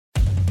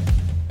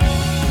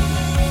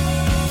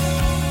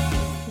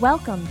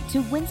Welcome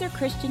to Windsor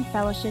Christian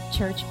Fellowship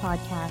Church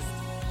Podcast.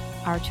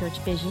 Our church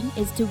vision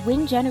is to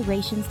win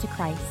generations to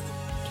Christ,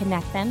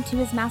 connect them to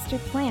His master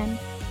plan,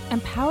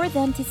 empower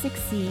them to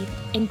succeed,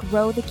 and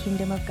grow the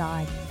kingdom of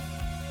God.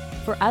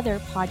 For other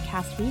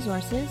podcast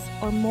resources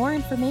or more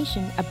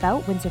information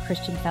about Windsor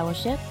Christian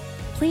Fellowship,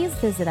 please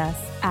visit us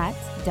at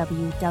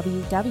www.wcf.ca.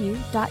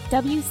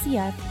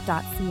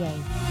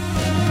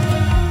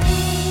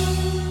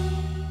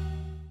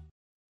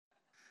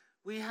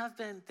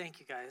 Thank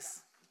you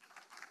guys.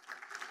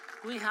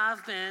 We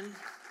have been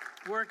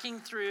working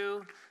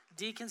through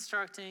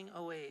deconstructing,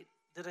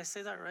 did I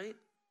say that right?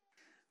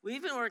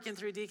 We've been working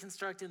through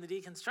deconstructing the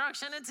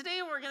deconstruction, and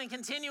today we're going to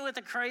continue with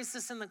the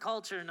crisis in the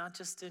culture, not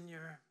just in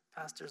your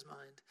pastor's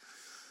mind.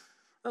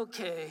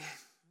 Okay.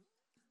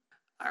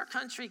 Our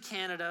country,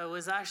 Canada,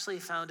 was actually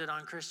founded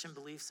on Christian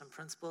beliefs and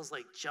principles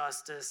like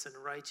justice and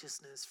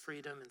righteousness,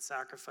 freedom and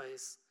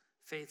sacrifice,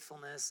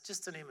 faithfulness,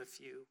 just to name a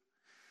few.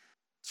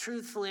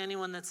 Truthfully,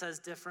 anyone that says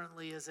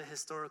differently is a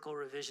historical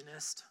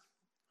revisionist.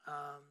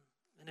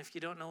 And if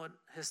you don't know what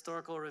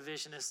historical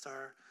revisionists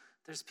are,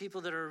 there's people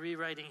that are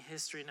rewriting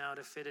history now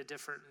to fit a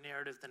different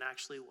narrative than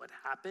actually what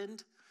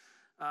happened.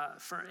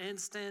 For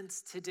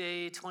instance,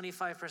 today,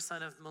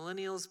 25% of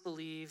millennials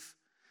believe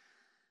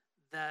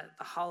that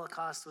the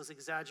Holocaust was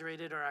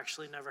exaggerated or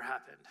actually never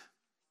happened.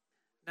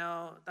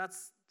 Now,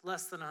 that's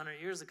less than 100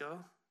 years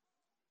ago.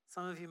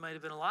 Some of you might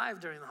have been alive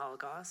during the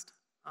Holocaust,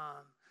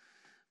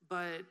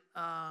 but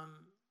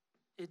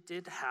it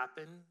did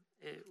happen.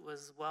 It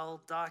was well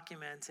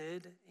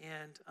documented,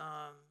 and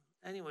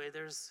anyway,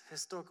 there's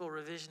historical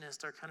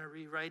revisionists are kind of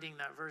rewriting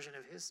that version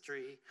of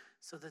history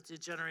so that the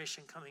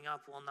generation coming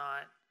up will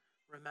not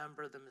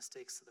remember the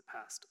mistakes of the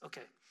past.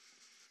 Okay.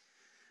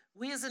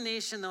 We as a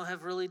nation, though,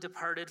 have really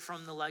departed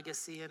from the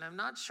legacy, and I'm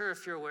not sure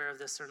if you're aware of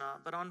this or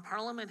not, but on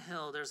Parliament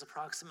Hill, there's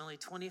approximately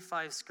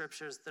 25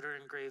 scriptures that are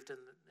engraved in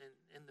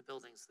the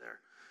buildings there.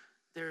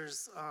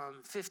 There's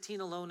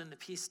 15 alone in the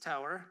Peace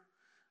Tower.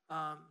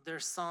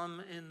 There's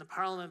some in the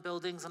Parliament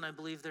buildings, and I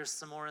believe there's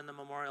some more in the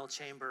Memorial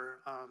Chamber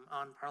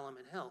on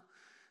Parliament Hill.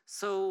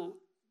 So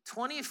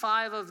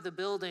 25 of the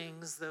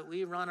buildings that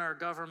we run our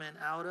government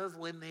out of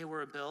when they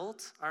were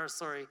built,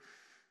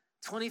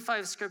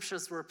 25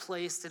 scriptures were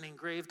placed and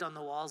engraved on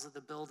the walls of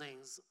the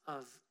buildings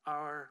of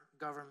our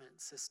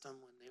government system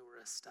when they were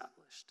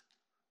established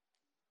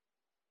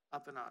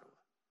up in Ottawa.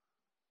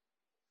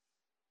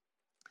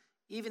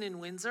 Even in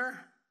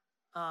Windsor,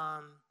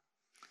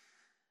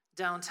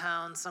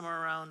 downtown,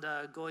 somewhere around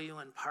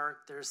Goyuan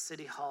Park, there's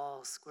City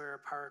Hall, Square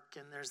Park,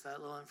 and there's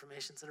that little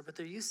information center. But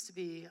there used to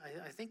be,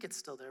 I think it's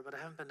still there, but I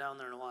haven't been down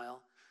there in a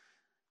while.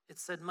 It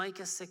said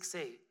Micah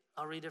 6:8.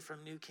 I'll read it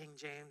from New King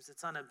James.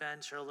 It's on a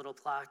bench or a little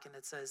plaque, and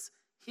it says,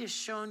 "He has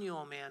shown you,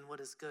 O man, what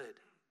is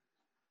good.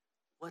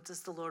 What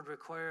does the Lord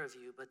require of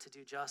you but to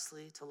do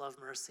justly, to love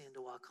mercy, and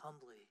to walk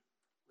humbly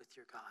with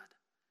your God?"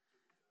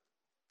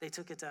 They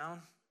took it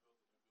down?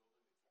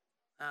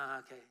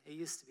 Okay, it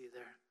used to be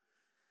there.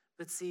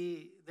 But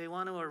see, they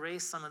want to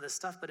erase some of this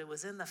stuff, but it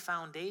was in the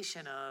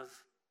foundation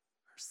of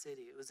our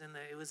city. It was in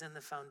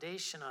the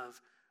foundation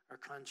of our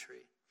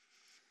country.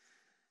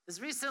 As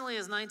recently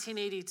as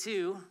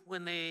 1982,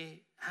 when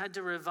they had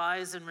to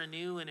revise and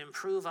renew and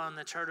improve on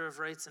the Charter of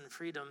Rights and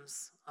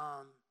Freedoms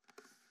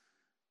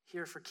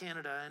here for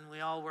Canada, and we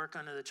all work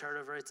under the Charter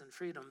of Rights and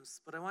Freedoms,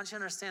 but I want you to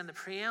understand the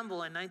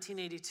preamble in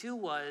 1982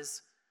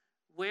 was,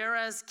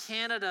 whereas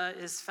Canada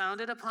is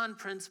founded upon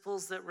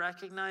principles that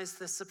recognize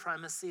the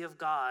supremacy of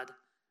God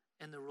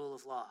and the rule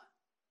of law.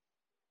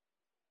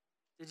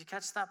 Did you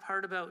catch that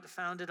part about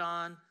founded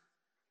on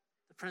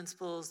the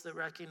principles that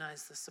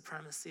recognize the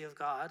supremacy of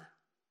God?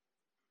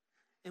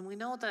 And we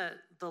know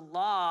that the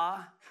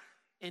law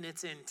in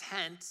its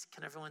intent,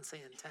 can everyone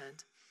say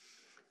intent,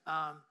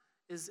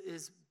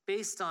 is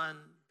based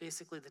on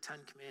basically the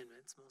 10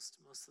 Commandments.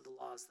 Most of the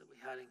laws that we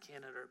had in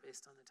Canada are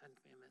based on the 10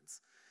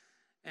 Commandments.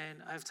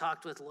 And I've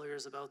talked with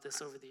lawyers about this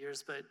over the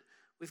years, but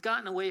we've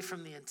gotten away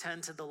from the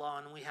intent of the law,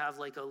 and we have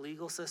like a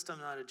legal system,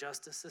 not a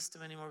justice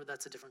system anymore, but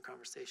that's a different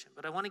conversation.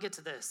 But I want to get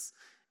to this.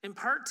 In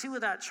part 2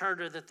 of that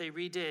charter that they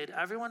redid,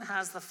 everyone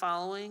has the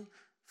following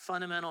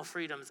fundamental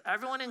freedoms.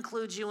 Everyone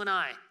includes you and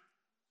I.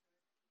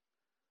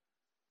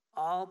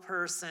 All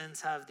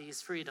persons have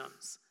these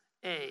freedoms.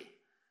 A,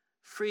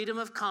 freedom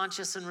of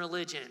conscience and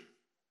religion.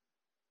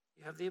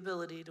 You have the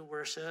ability to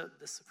worship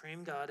the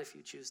supreme God if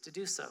you choose to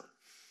do so.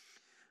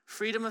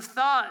 Freedom of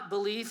thought,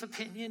 belief,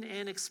 opinion,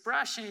 and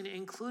expression,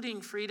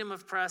 including freedom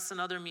of press and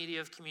other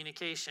media of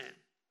communication.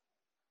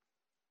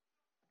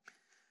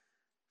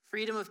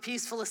 Freedom of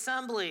peaceful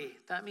assembly.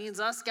 That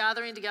means us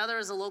gathering together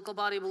as a local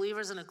body of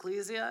believers in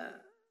ecclesia.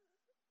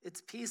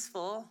 It's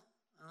peaceful.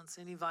 I don't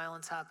see any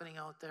violence happening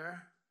out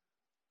there.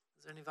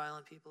 Is there any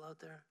violent people out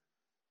there?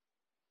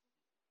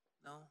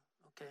 No?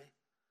 Okay.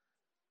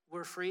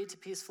 We're free to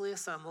peacefully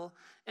assemble,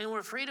 and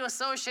we're free to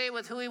associate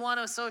with who we want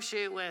to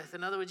associate with.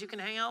 In other words, you can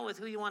hang out with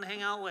who you want to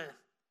hang out with.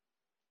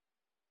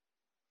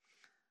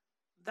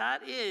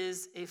 That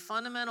is a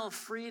fundamental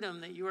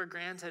freedom that you are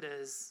granted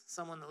as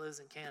someone that lives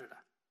in Canada.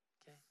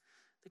 Okay?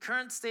 The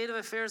current state of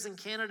affairs in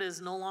Canada is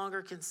no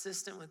longer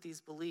consistent with these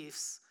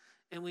beliefs,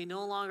 and we are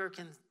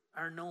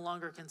no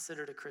longer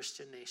considered a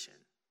Christian nation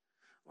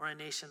or a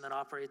nation that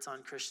operates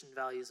on Christian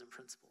values and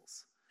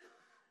principles.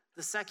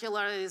 The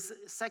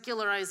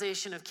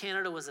secularization of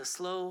Canada was a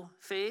slow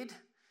fade,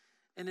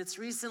 and it's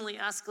recently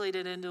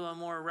escalated into a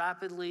more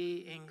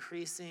rapidly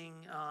increasing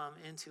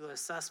into a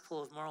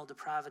cesspool of moral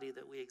depravity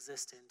that we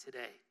exist in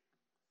today.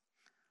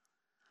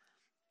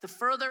 The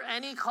further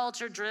any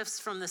culture drifts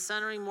from the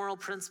centering moral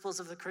principles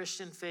of the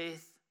Christian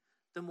faith,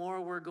 the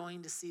more we're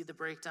going to see the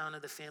breakdown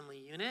of the family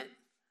unit,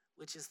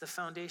 which is the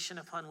foundation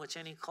upon which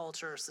any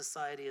culture or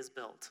society is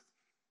built.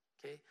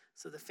 Okay,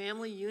 so the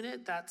family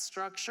unit, that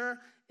structure,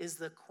 is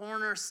the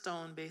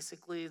cornerstone,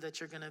 basically, that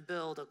you're going to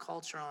build a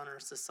culture on or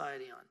a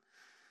society on.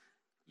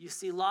 You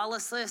see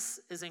lawlessness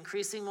is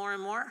increasing more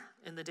and more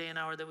in the day and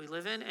hour that we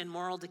live in, and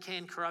moral decay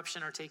and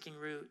corruption are taking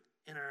root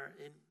in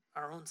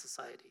our own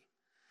society.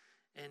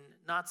 And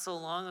not so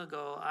long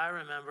ago, I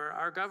remember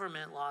our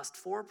government lost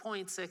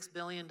 $4.6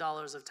 billion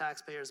of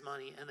taxpayers'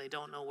 money, and they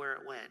don't know where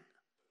it went.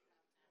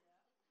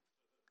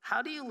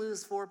 How do you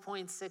lose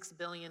 $4.6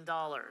 billion?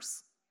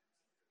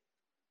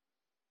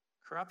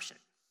 Corruption.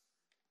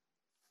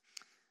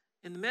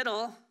 In the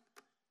middle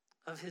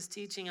of his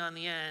teaching on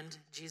the end,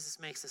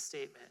 Jesus makes a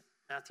statement,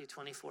 Matthew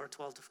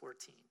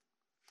 24:12-14.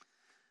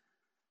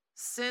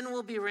 Sin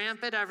will be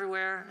rampant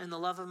everywhere, and the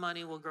love of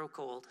money will grow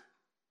cold.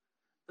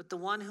 But the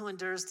one who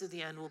endures to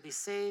the end will be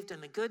saved,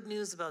 and the good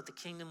news about the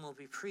kingdom will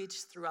be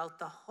preached throughout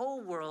the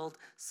whole world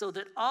so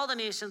that all the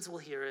nations will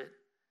hear it,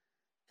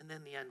 and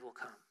then the end will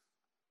come.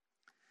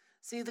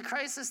 See, the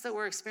crisis that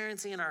we're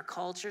experiencing in our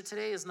culture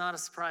today is not a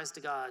surprise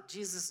to God.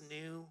 Jesus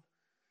knew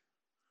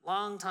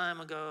long time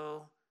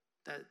ago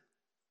that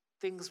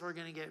things were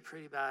going to get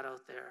pretty bad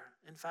out there.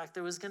 In fact,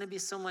 there was going to be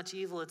so much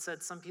evil, it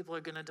said some people are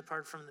going to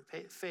depart from the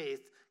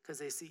faith because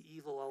they see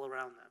evil all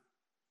around them.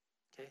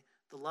 Okay?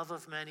 The love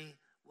of many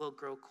will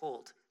grow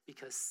cold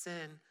because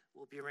sin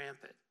will be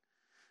rampant.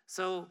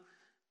 So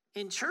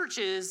in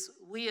churches,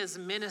 we as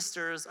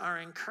ministers are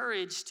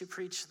encouraged to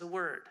preach the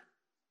word.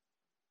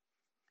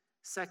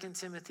 2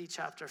 Timothy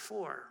chapter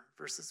 4,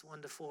 verses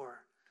 1-4.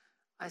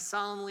 I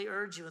solemnly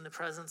urge you in the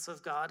presence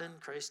of God and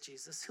Christ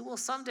Jesus, who will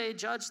someday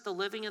judge the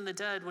living and the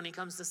dead when he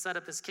comes to set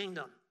up his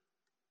kingdom.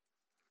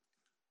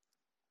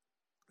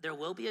 There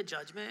will be a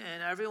judgment,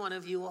 and every one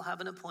of you will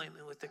have an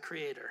appointment with the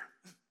Creator.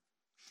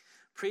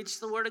 Preach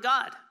the word of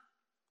God.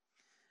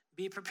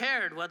 Be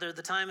prepared, whether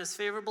the time is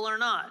favorable or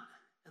not.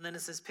 And then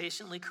it says,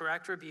 patiently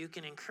correct, rebuke,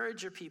 and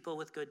encourage your people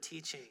with good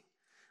teaching.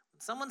 When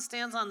someone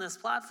stands on this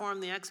platform,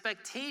 the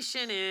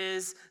expectation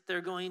is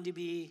they're going to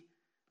be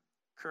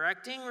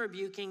correcting,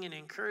 rebuking, and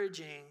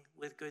encouraging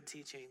with good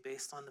teaching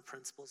based on the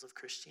principles of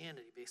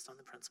Christianity, based on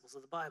the principles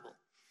of the Bible.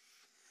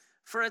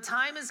 For a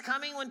time is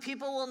coming when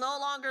people will no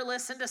longer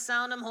listen to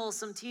sound and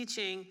wholesome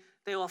teaching.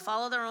 They will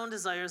follow their own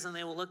desires, and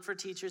they will look for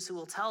teachers who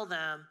will tell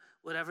them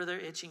whatever their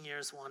itching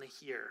ears want to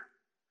hear.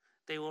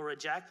 They will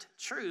reject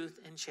truth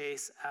and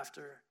chase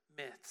after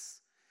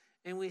myths.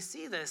 And we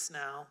see this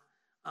now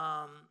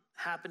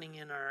happening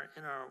in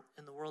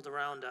the world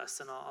around us,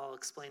 and I'll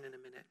explain in a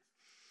minute.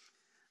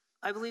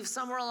 I believe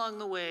somewhere along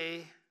the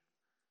way,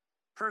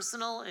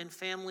 personal and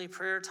family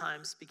prayer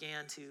times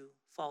began to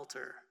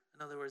falter.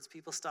 In other words,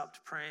 people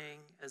stopped praying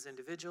as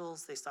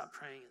individuals. They stopped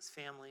praying as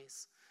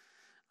families.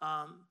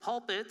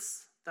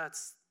 Pulpits,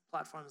 that's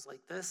platforms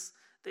like this,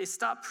 they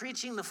stopped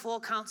preaching the full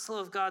counsel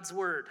of God's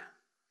word.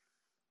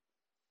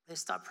 They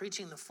stopped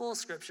preaching the full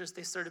scriptures.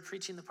 They started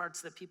preaching the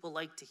parts that people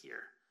like to hear.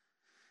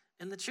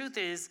 And the truth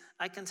is,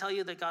 I can tell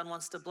you that God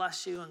wants to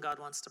bless you, and God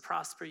wants to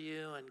prosper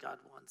you, and God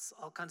wants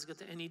all kinds of good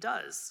things, and he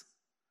does.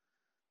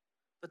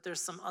 But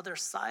there's some other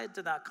side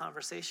to that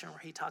conversation where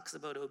he talks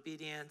about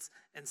obedience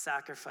and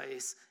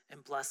sacrifice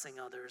and blessing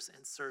others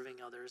and serving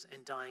others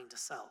and dying to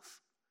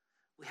self.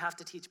 We have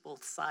to teach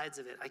both sides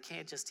of it. I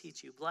can't just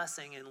teach you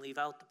blessing and leave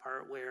out the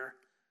part where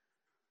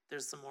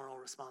there's some moral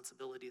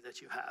responsibility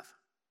that you have.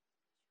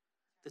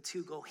 The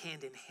two go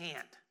hand in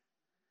hand.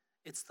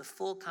 It's the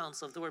full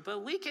counsel of the word.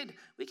 But we could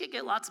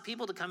get lots of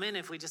people to come in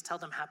if we just tell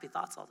them happy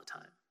thoughts all the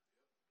time.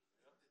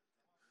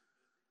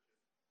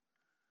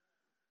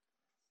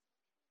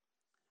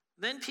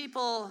 Then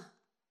people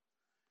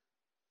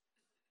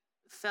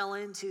fell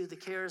into the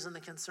cares and the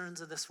concerns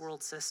of this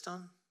world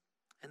system,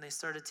 and they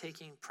started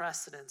taking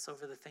precedence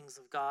over the things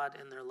of God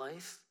in their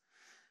life.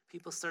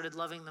 People started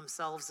loving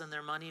themselves and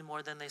their money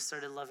more than they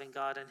started loving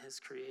God and his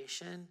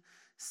creation.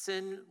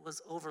 Sin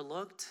was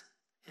overlooked,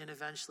 and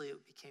eventually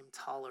it became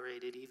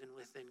tolerated even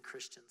within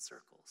Christian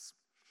circles.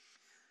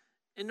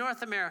 In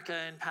North America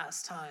in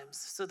past times,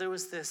 so there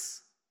was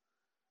this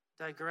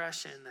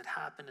digression that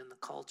happened in the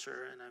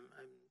culture, and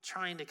I'm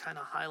trying to kind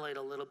of highlight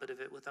a little bit of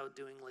it without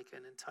doing like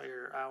an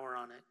entire hour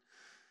on it.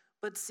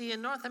 But see,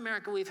 in North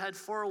America, we've had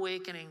 4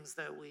 awakenings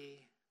that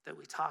we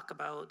talk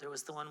about. There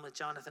was the one with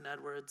Jonathan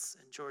Edwards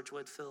and George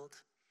Whitefield.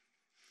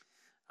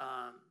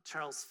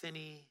 Charles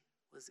Finney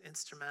was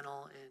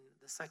instrumental in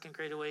the Second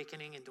Great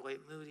Awakening, and Dwight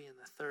Moody in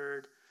the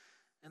third.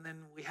 And then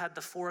we had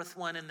the fourth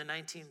one in the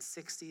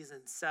 1960s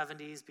and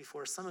 70s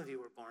before some of you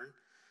were born.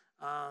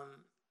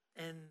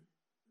 And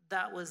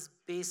that was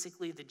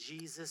basically the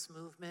Jesus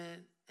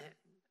movement.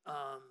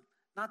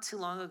 Not too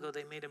long ago,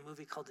 they made a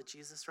movie called The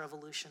Jesus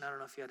Revolution. I don't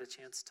know if you had a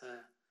chance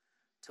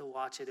to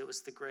watch it. It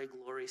was the Greg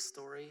Laurie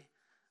story.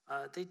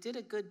 They did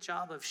a good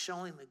job of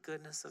showing the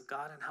goodness of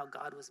God and how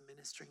God was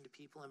ministering to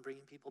people and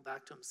bringing people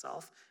back to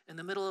himself in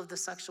the middle of the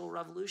sexual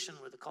revolution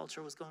where the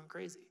culture was going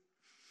crazy.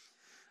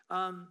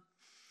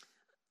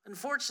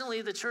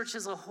 Unfortunately, the church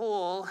as a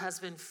whole has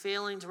been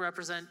failing to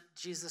represent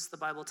Jesus the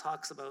Bible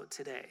talks about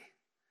today.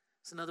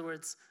 So in other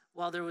words,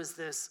 while there was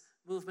this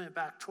movement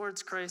back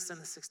towards Christ in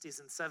the 60s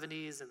and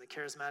 70s, and the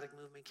charismatic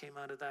movement came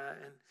out of that,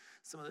 and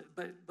some of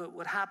the, but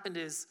what happened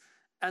is,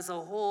 as a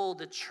whole,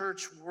 the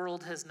church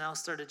world has now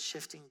started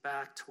shifting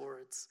back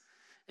towards,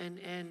 and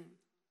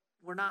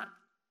we're not,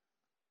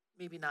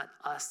 maybe not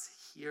us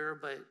here,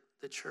 but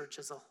the church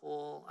as a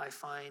whole, I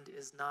find,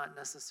 is not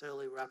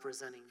necessarily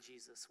representing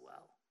Jesus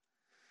well.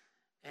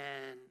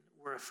 And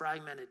we're a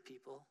fragmented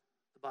people,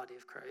 the body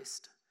of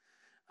Christ.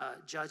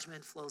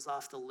 Judgment flows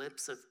off the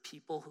lips of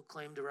people who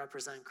claim to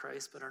represent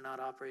Christ but are not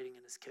operating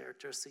in his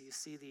character. So you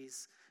see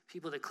these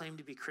people that claim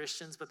to be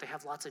Christians, but they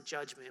have lots of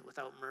judgment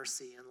without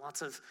mercy, and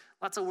lots of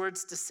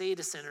words to say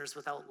to sinners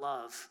without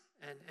love.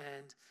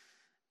 And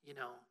you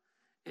know,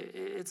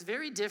 it's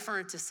very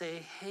different to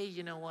say, hey,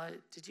 you know what?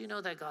 Did you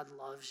know that God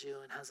loves you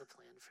and has a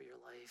plan for your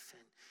life,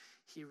 and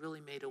he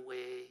really made a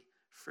way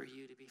for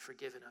you to be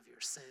forgiven of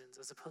your sins,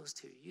 as opposed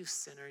to, you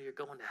sinner, you're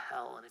going to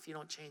hell, and if you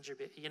don't change your,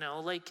 you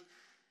know, like,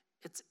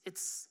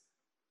 it's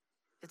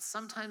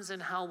sometimes in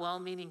how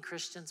well-meaning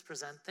Christians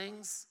present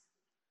things.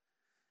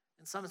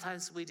 And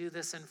sometimes we do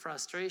this in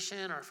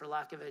frustration or for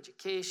lack of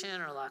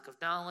education or lack of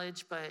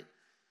knowledge, but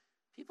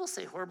people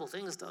say horrible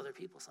things to other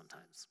people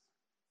sometimes.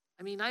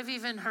 I mean, I've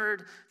even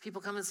heard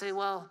people come and say,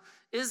 well,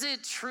 is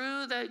it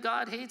true that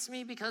God hates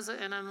me because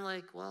of, and I'm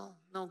like, well,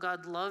 no,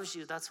 God loves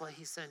you. That's why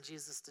he sent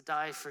Jesus to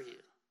die for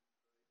you.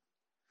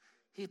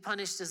 He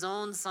punished his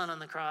own son on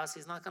the cross.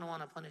 He's not going to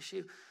want to punish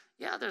you.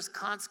 Yeah, there's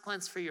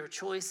consequence for your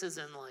choices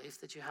in life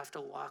that you have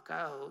to walk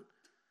out,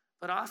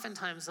 but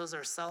oftentimes those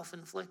are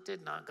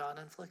self-inflicted, not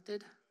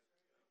God-inflicted.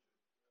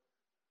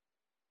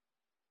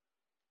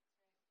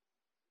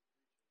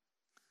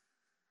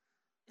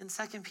 In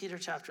 2 Peter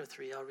chapter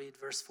 3, I'll read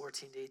verse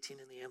 14 to 18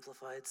 in the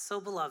Amplified.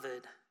 So,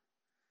 beloved,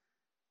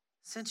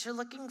 since you're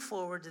looking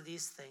forward to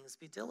these things,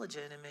 be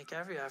diligent and make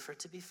every effort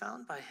to be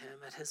found by him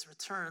at his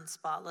return,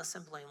 spotless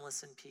and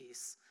blameless in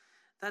peace.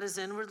 That is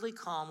inwardly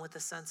calm with a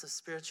sense of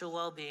spiritual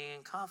well-being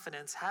and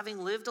confidence,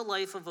 having lived a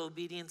life of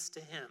obedience to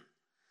him.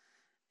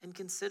 And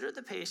consider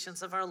the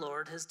patience of our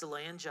Lord, his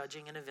delay in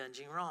judging and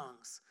avenging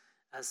wrongs,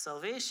 as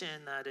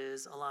salvation, that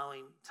is,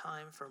 allowing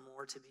time for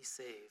more to be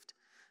saved.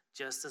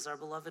 Just as our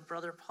beloved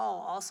brother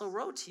Paul also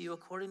wrote to you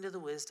according to the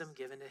wisdom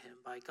given to him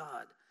by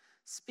God,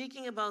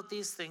 speaking about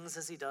these things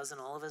as he does in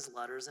all of his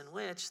letters, in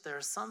which there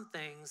are some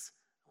things,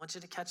 I want you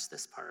to catch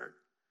this part,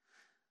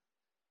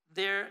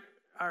 there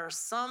are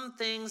some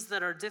things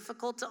that are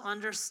difficult to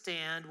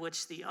understand,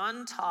 which the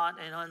untaught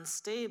and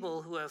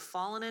unstable who have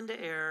fallen into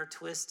error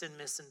twist and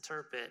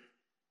misinterpret,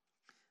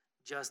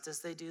 just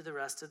as they do the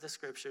rest of the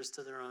scriptures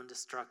to their own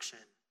destruction.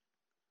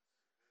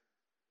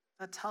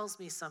 That tells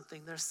me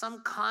something. There's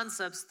some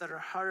concepts that are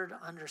harder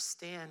to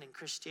understand in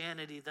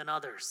Christianity than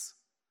others.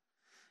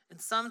 And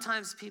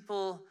sometimes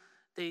people,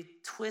 they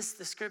twist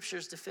the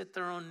scriptures to fit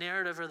their own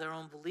narrative or their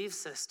own belief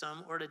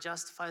system or to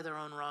justify their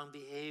own wrong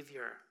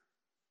behavior.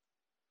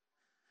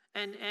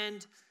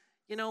 And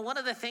you know, one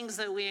of the things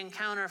that we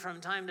encounter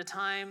from time to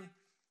time,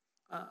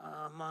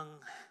 among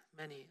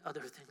many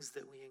other things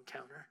that we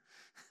encounter,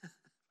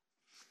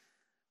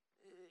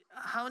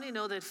 how many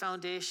know that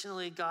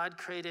foundationally God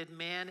created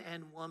man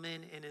and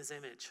woman in his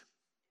image?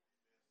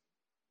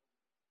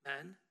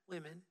 Men,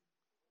 women,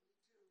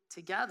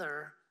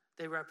 together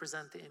they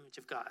represent the image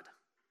of God.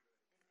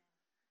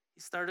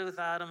 He started with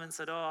Adam and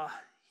said, oh,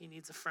 he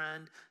needs a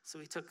friend. So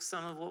he took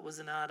some of what was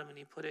in Adam and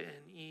he put it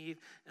in Eve.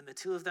 And the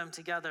two of them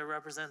together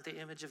represent the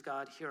image of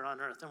God here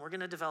on earth. And we're going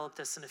to develop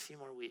this in a few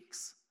more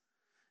weeks.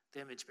 The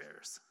image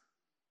bearers.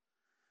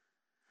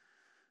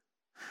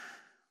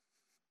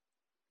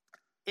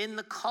 In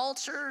the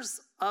cultures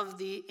of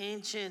the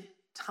ancient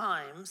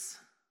times,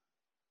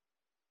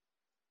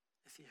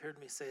 if you heard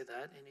me say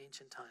that, in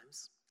ancient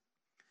times,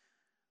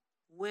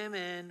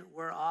 women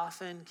were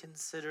often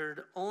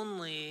considered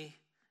only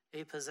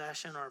a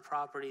possession or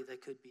property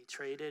that could be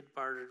traded,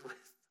 bartered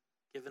with,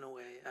 given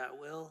away at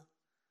will,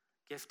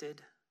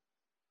 gifted.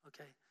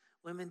 Okay?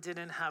 Women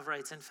didn't have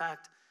rights. In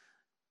fact,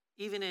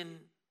 even in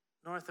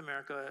North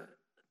America,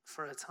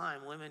 for a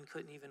time, women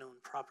couldn't even own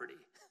property.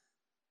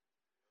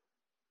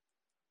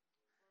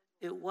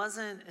 It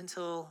wasn't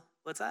until,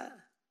 what's that?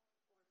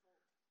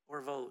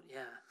 Or vote, yeah.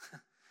 It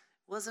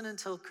wasn't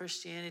until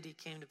Christianity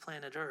came to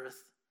planet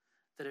Earth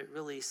that it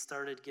really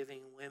started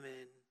giving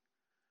women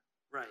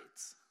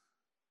rights.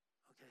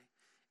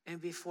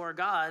 And before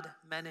God,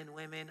 men and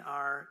women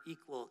are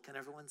equal. Can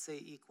everyone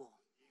say equal?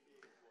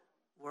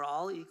 We're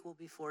all equal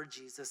before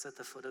Jesus at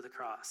the foot of the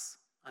cross.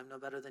 I'm no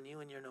better than you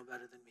and you're no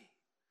better than me.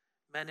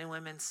 Men and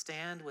women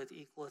stand with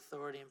equal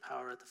authority and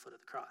power at the foot of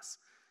the cross.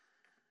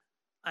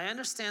 I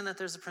understand that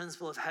there's a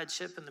principle of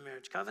headship in the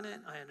marriage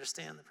covenant. I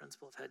understand the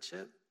principle of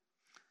headship.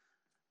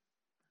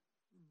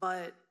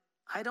 But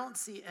I don't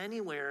see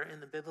anywhere in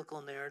the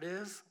biblical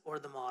narrative or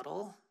the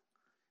model,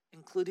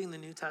 including the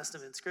New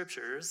Testament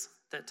scriptures,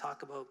 that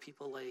talk about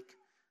people like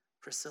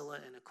Priscilla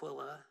and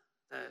Aquila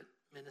that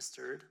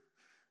ministered,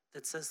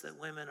 that says that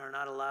women are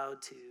not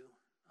allowed to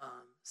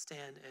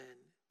stand and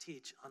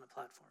teach on a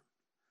platform.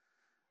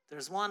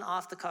 There's one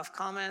off-the-cuff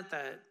comment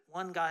that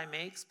one guy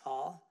makes,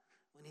 Paul,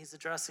 when he's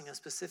addressing a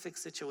specific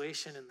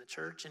situation in the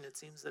church, and it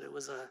seems that it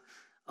was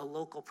a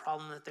local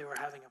problem that they were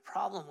having a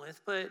problem with.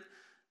 But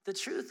the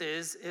truth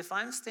is, if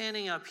I'm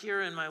standing up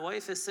here and my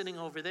wife is sitting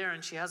over there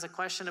and she has a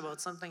question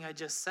about something I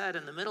just said,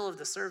 in the middle of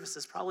the service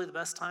is probably the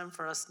best time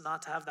for us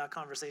not to have that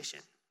conversation.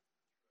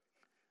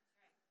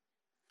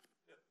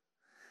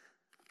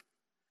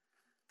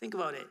 Think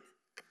about it.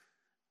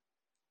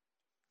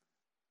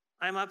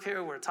 I'm up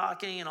here, we're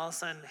talking, and all of a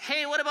sudden,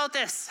 hey, what about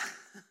this?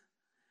 It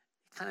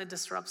kind of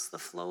disrupts the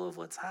flow of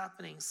what's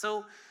happening.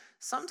 So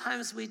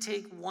sometimes we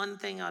take one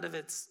thing out of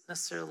its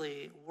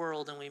necessarily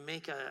world and we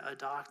make a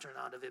doctrine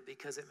out of it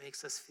because it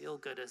makes us feel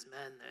good as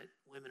men that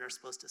women are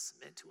supposed to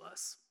submit to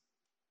us.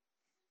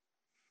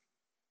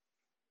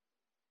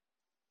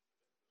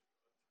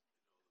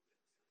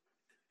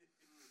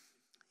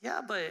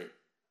 Yeah, but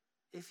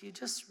if you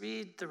just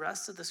read the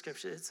rest of the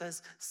scripture, it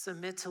says,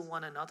 submit to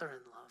one another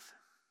in love.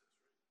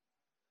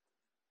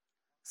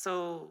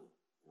 So,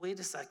 wait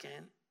a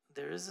second.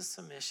 There is a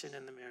submission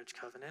in the marriage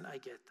covenant. I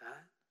get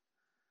that.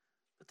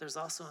 But there's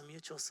also a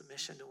mutual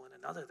submission to one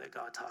another that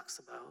God talks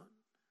about.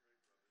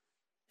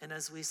 And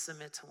as we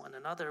submit to one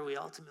another, we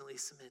ultimately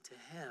submit to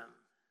him.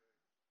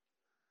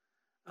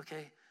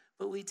 Okay?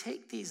 But we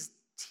take these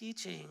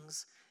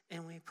teachings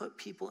and we put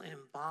people in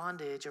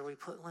bondage, or we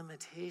put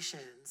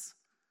limitations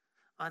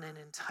on an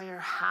entire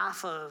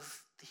half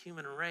of the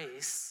human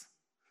race.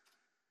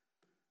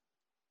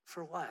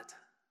 For what?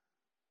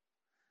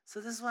 So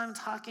this is why I'm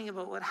talking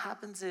about what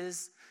happens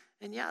is,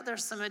 and yeah,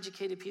 there's some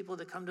educated people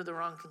that come to the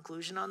wrong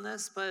conclusion on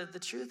this, but the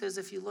truth is,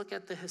 if you look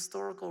at the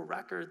historical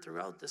record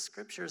throughout the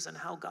scriptures and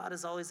how God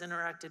has always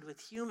interacted with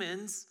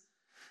humans,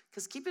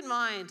 because keep in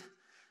mind,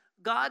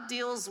 God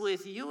deals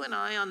with you and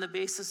I on the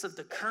basis of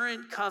the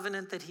current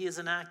covenant that he has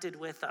enacted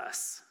with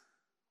us,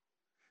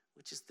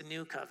 which is the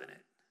new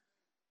covenant.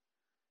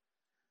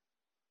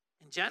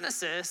 In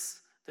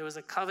Genesis, there was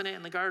a covenant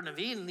in the Garden of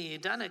Eden, the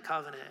Edenic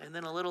covenant. And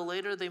then a little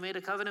later, they made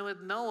a covenant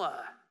with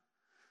Noah.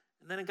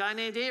 And then a guy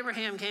named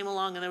Abraham came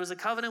along, and there was a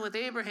covenant with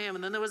Abraham.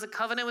 And then there was a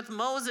covenant with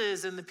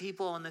Moses and the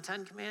people, and the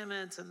 10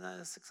 Commandments and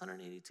the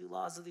 682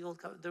 laws of the Old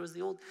Covenant. There was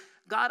the old.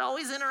 God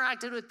always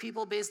interacted with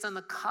people based on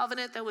the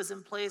covenant that was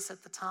in place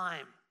at the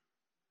time.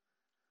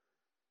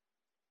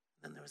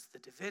 Then there was the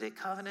Davidic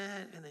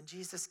covenant, and then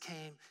Jesus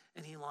came,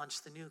 and he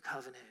launched the new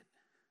covenant.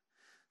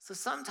 So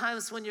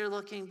sometimes when you're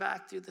looking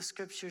back through the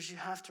scriptures, you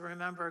have to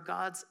remember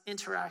God's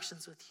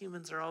interactions with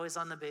humans are always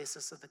on the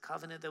basis of the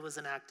covenant that was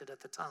enacted at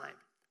the time.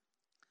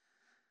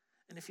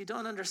 And if you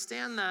don't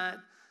understand that,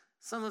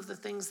 some of the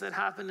things that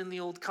happened in the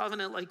old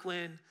covenant, like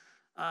when,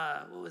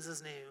 what was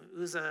his name?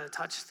 Uzzah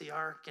touched the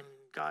ark and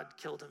God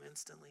killed him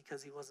instantly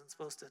because he wasn't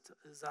supposed to.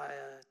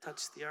 Uzziah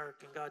touched the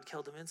ark and God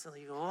killed him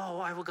instantly. You go, oh,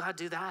 why will God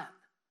do that?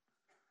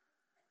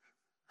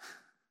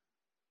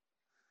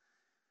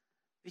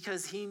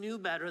 Because he knew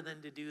better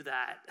than to do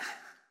that.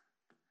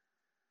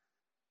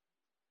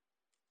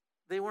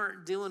 They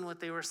weren't doing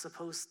what they were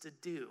supposed to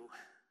do.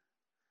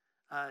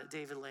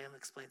 David Lamb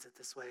explains it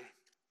this way.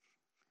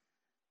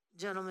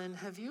 Gentlemen,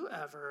 have you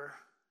ever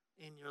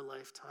in your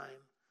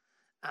lifetime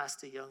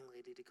asked a young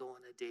lady to go on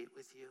a date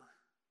with you?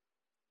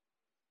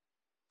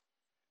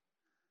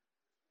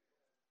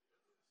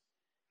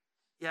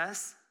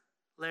 Yes?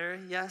 Larry,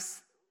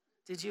 yes?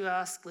 Did you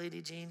ask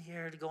Lady Jean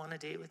here to go on a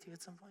date with you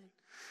at some point?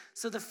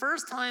 So the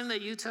first time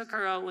that you took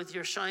her out with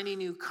your shiny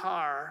new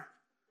car,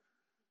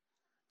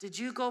 did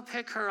you go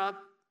pick her up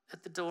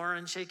at the door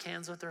and shake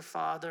hands with her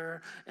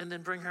father and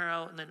then bring her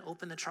out and then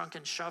open the trunk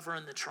and shove her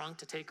in the trunk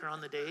to take her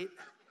on the date?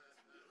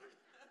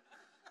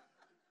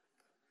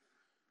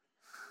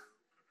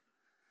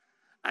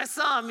 I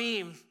saw a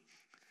meme.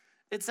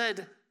 It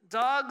said,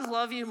 dogs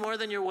love you more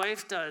than your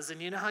wife does.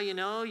 And you know how you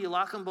know? You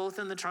lock them both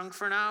in the trunk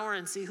for an hour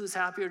and see who's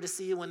happier to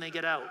see you when they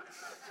get out.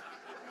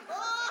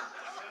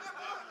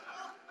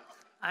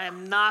 I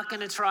am not going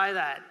to try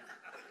that.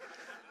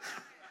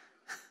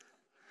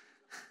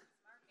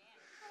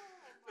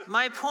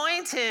 My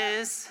point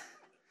is,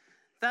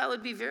 that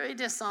would be very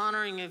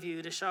dishonoring of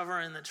you to shove her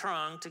in the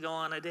trunk to go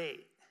on a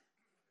date.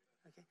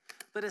 Okay?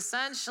 But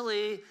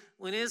essentially,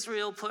 when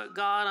Israel put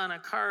God on a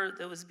cart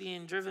that was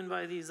being driven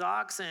by these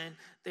oxen,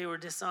 they were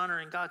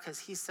dishonoring God because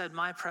he said,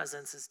 my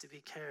presence is to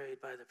be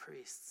carried by the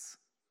priests.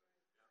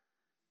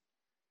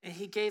 And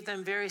he gave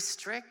them very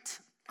strict,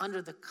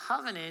 under the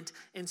covenant,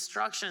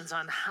 instructions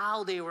on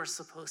how they were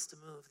supposed to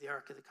move the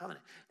Ark of the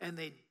Covenant. And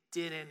they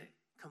didn't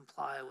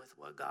comply with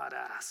what God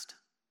asked.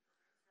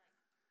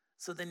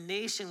 So the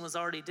nation was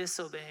already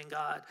disobeying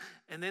God.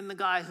 And then the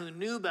guy who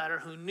knew better,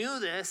 who knew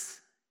this,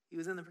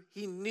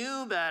 he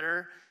knew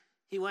better,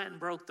 he went and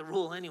broke the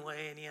rule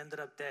anyway, and he ended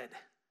up dead.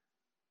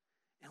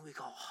 And we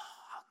go, oh,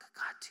 how could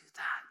God do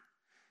that?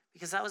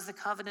 Because that was the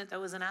covenant that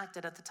was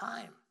enacted at the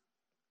time.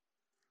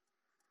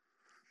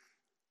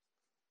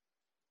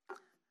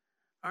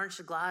 Aren't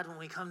you glad when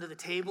we come to the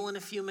table in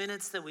a few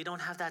minutes that we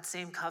don't have that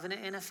same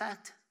covenant in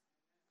effect?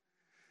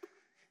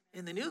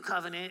 In the new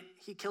covenant,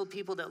 he killed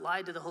people that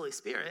lied to the Holy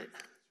Spirit.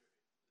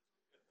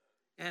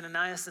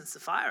 Ananias and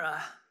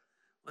Sapphira,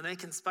 when they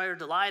conspired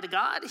to lie to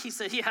God, he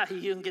said, yeah,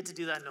 you don't get to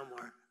do that no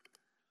more.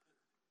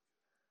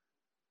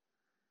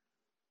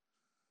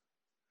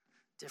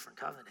 Different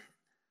covenant.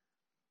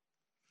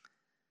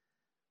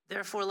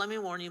 Therefore, let me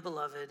warn you,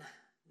 beloved,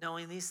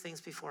 knowing these things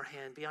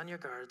beforehand, be on your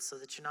guard so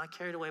that you're not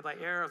carried away by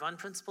error of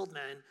unprincipled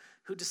men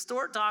who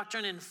distort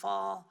doctrine and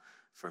fall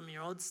from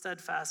your own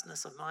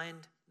steadfastness of mind,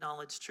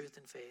 knowledge, truth,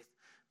 and faith,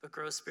 but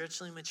grow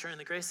spiritually mature in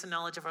the grace and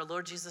knowledge of our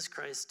Lord Jesus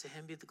Christ. To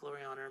him be the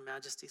glory, honor, and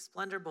majesty,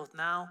 splendor, both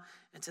now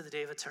and to the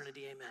day of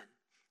eternity. Amen.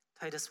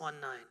 Titus 1:9.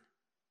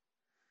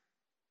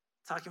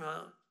 Talking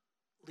about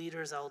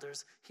leaders,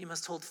 elders. He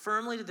must hold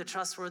firmly to the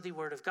trustworthy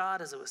word of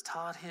God as it was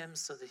taught him,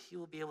 so that he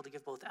will be able to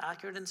give both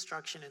accurate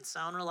instruction and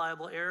sound,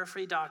 reliable,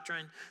 error-free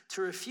doctrine,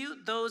 to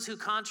refute those who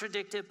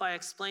contradict it by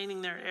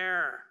explaining their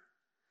error.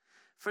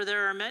 For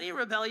there are many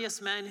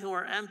rebellious men who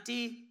are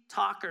empty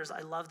talkers.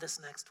 I love this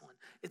next one.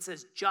 It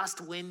says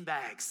just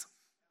windbags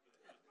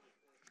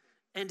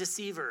and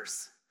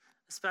deceivers,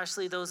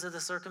 especially those of the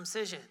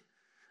circumcision.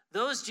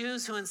 Those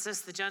Jews who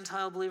insist the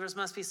Gentile believers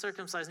must be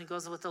circumcised. And he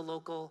goes with the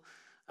local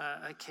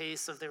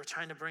case of they were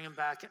trying to bring him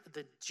back.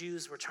 The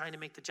Jews were trying to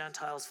make the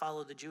Gentiles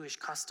follow the Jewish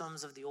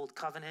customs of the old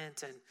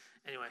covenant. And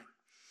anyway.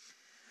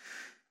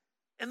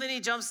 And then he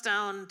jumps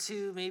down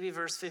to maybe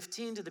verse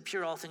 15. To the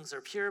pure, all things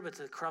are pure, but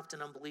to the corrupt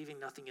and unbelieving,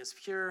 nothing is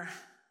pure.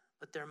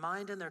 But their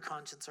mind and their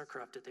conscience are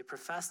corrupted. They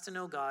profess to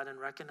know God and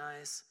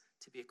recognize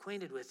to be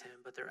acquainted with him,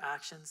 but their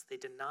actions, they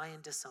deny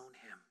and disown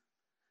him.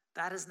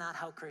 That is not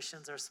how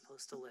Christians are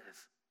supposed to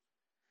live.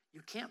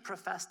 You can't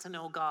profess to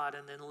know God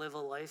and then live a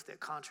life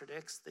that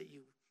contradicts that you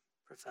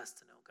profess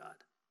to know God.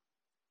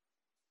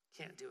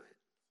 Can't do it.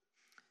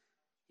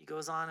 He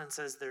goes on and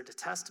says they're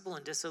detestable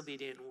and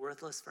disobedient and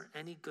worthless for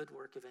any good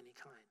work of any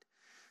kind.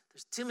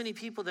 There's too many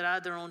people that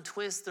add their own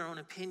twist, their own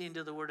opinion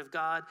to the word of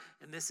God,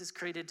 and this has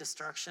created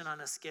destruction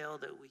on a scale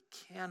that we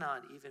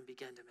cannot even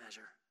begin to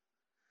measure.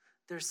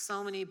 There's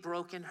so many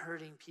broken,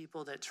 hurting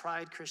people that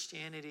tried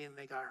Christianity and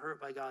they got hurt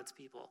by God's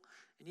people.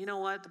 And you know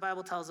what? The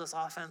Bible tells us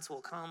offense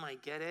will come, I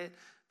get it,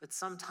 but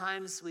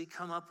sometimes we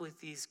come up with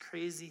these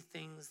crazy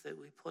things that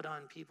we put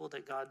on people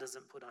that God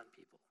doesn't put on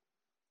people.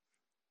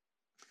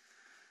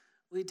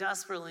 We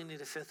desperately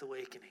need a fifth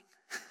awakening.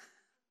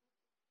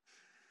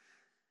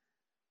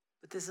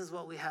 But this is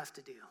what we have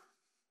to do.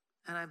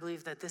 And I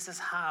believe that this is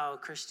how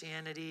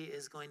Christianity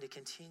is going to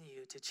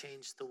continue to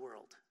change the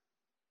world.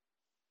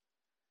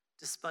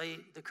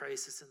 Despite the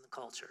crisis in the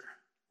culture,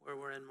 where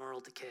we're in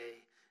moral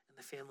decay, and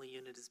the family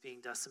unit is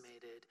being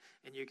decimated,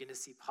 and you're going to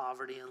see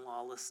poverty and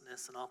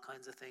lawlessness and all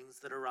kinds of things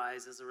that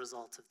arise as a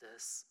result of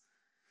this.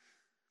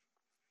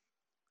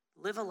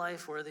 Live a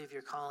life worthy of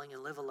your calling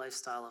and live a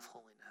lifestyle of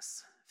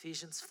holiness.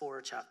 Ephesians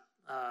 4,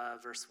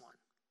 verse 1.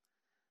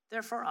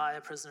 Therefore I,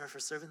 a prisoner for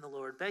serving the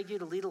Lord, beg you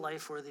to lead a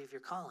life worthy of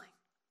your calling.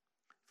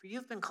 For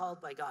you've been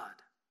called by God.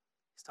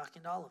 He's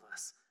talking to all of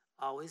us.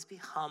 Always be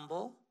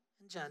humble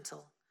and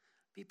gentle.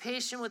 Be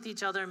patient with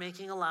each other,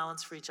 making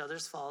allowance for each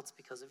other's faults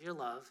because of your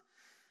love.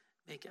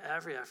 Make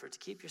every effort to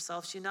keep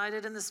yourselves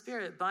united in the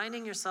Spirit,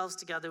 binding yourselves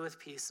together with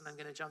peace. And I'm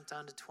going to jump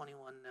down to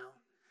 21 now.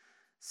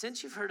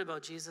 Since you've heard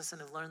about Jesus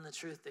and have learned the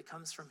truth that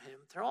comes from him,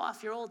 throw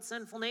off your old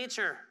sinful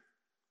nature,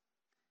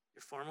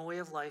 your former way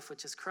of life,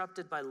 which is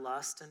corrupted by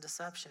lust and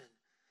deception.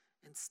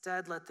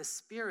 Instead, let the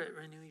Spirit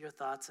renew your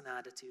thoughts and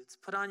attitudes.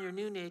 Put on your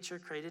new nature,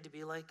 created to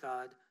be like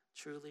God,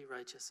 truly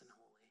righteous and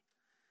holy.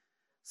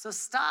 So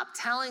stop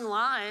telling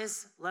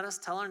lies. Let us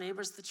tell our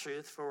neighbors the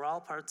truth, for we're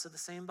all parts of the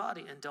same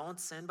body. And don't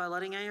sin by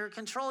letting anger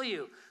control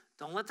you.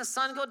 Don't let the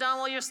sun go down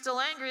while you're still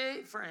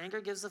angry, for anger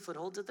gives a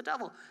foothold to the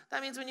devil.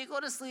 That means when you go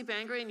to sleep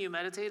angry and you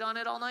meditate on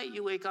it all night,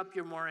 you wake up,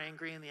 you're more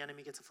angry, and the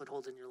enemy gets a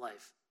foothold in your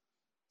life.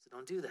 So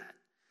don't do that.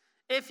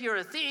 If you're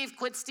a thief,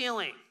 quit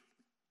stealing.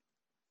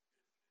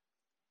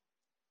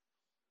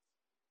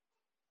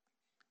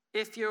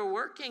 If you're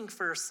working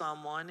for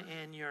someone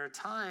and your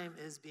time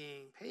is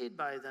being paid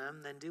by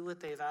them, then do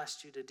what they've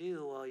asked you to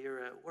do while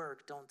you're at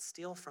work. Don't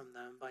steal from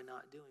them by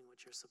not doing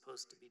what you're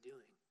supposed to be doing.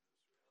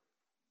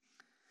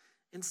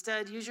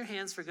 Instead, use your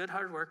hands for good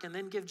hard work and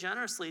then give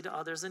generously to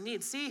others in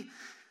need. See,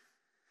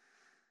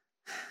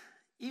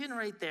 even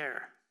right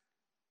there,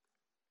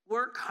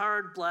 work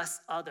hard, bless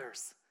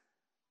others.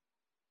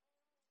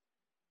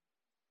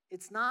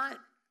 It's not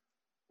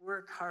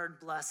work hard,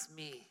 bless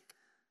me.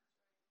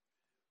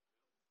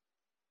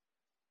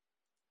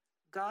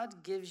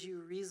 God gives you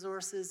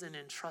resources and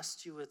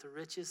entrusts you with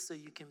riches so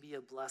you can be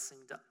a blessing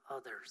to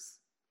others.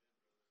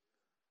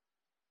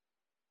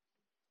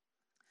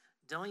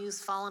 Don't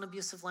use foul and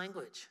abusive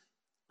language.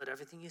 Let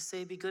everything you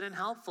say be good and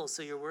helpful,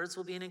 so your words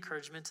will be an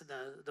encouragement to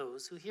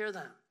those who hear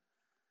them.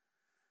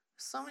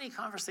 So many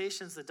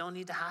conversations that don't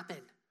need to happen.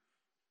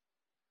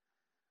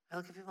 I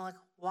look at people like,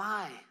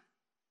 why?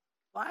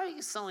 Why are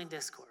you sowing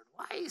discord?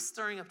 Why are you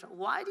stirring up?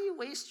 Why do you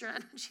waste your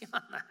energy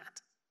on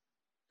that?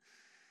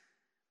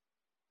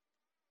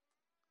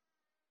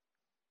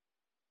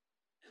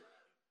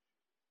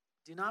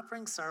 Do not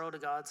bring sorrow to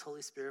God's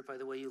Holy Spirit by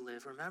the way you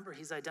live. Remember,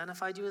 he's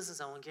identified you as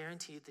his own,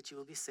 guaranteed that you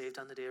will be saved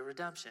on the day of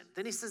redemption.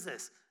 Then he says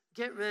this,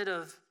 get rid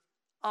of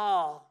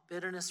all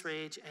bitterness,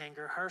 rage,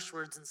 anger, harsh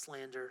words, and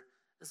slander,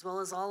 as well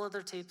as all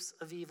other types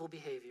of evil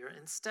behavior.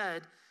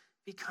 Instead,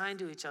 be kind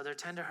to each other,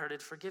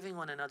 tenderhearted, forgiving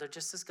one another,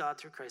 just as God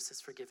through Christ has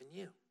forgiven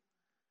you.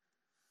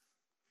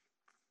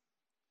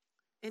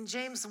 In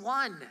James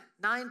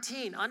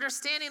 1:19,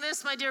 understanding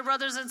this, my dear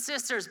brothers and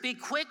sisters, be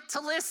quick to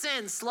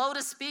listen, slow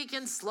to speak,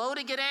 and slow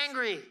to get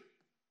angry. You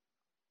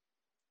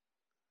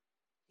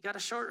got a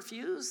short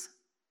fuse?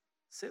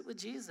 Sit with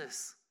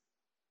Jesus.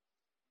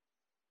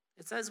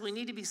 It says we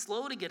need to be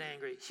slow to get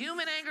angry.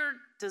 Human anger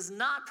does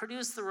not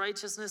produce the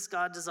righteousness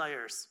God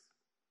desires.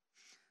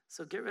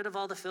 So get rid of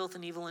all the filth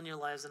and evil in your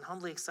lives and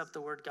humbly accept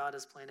the word God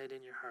has planted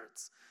in your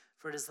hearts,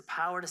 for it is the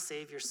power to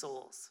save your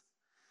souls.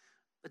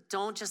 But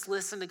don't just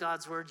listen to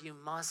God's word, you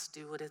must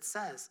do what it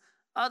says.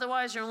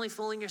 Otherwise, you're only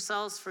fooling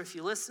yourselves, for if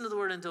you listen to the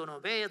word and don't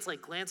obey, it's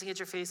like glancing at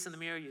your face in the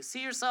mirror. You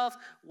see yourself,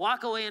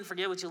 walk away, and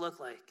forget what you look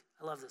like.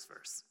 I love this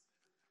verse.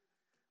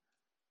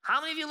 How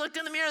many of you looked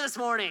in the mirror this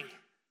morning?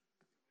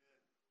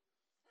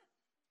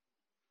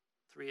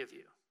 3 of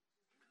you.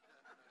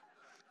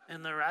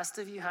 And the rest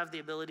of you have the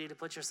ability to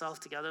put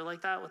yourself together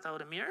like that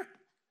without a mirror?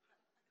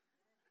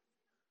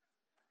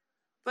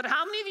 But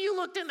how many of you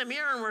looked in the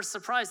mirror and were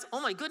surprised,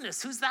 oh my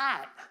goodness, who's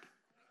that?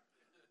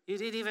 You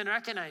didn't even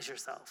recognize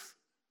yourself.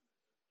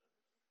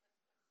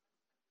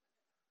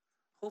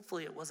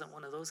 Hopefully it wasn't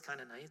one of those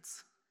kind of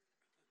nights.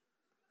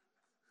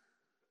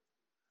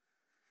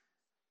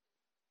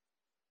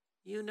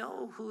 You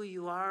know who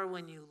you are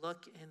when you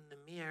look in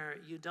the mirror.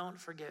 You don't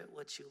forget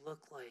what you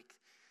look like.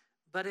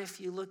 But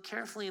if you look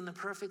carefully in the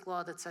perfect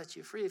law that sets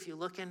you free, if you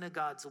look into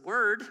God's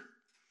word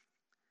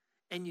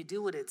and you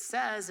do what it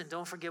says and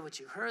don't forget what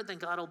you heard, then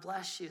God will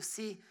bless you.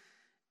 See,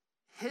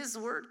 his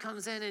word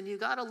comes in and you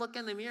got to look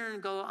in the mirror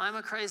and go, I'm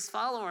a Christ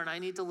follower and I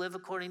need to live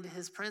according to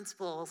his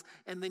principles.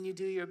 And then you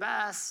do your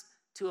best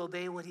to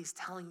obey what he's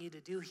telling you to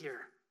do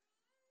here.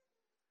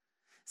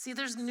 See,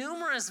 there's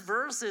numerous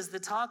verses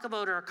that talk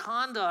about our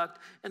conduct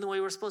and the way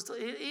we're supposed to.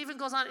 It even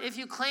goes on, if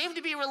you claim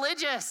to be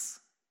religious,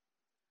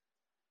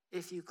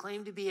 if you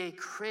claim to be a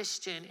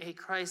Christian, a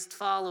Christ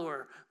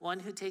follower, one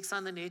who takes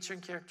on the nature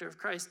and character of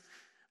Christ,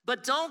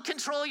 but don't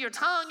control your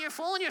tongue, you're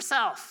fooling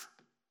yourself.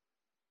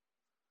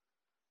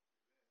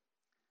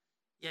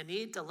 You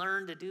need to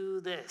learn to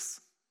do this,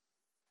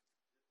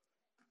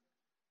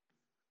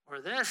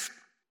 or this,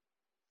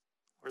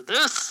 or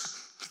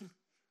this,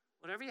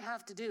 whatever you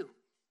have to do.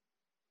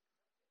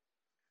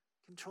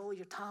 Control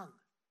your tongue.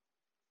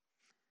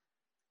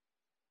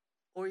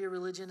 Or your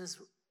religion is,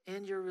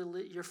 and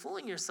you're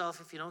fooling yourself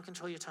if you don't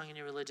control your tongue and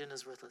your religion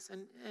is worthless.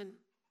 And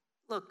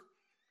look,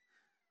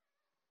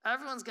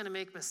 everyone's going to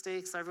make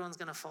mistakes. Everyone's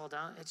going to fall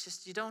down. It's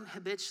just you got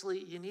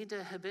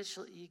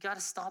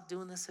to stop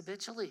doing this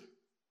habitually.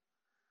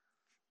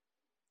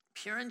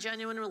 Pure and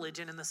genuine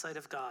religion in the sight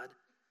of God,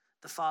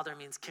 the Father,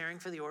 means caring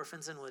for the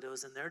orphans and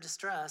widows in their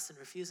distress and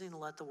refusing to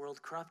let the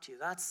world corrupt you.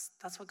 That's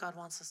what God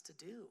wants us to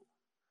do.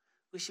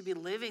 We should be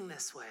living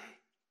this way.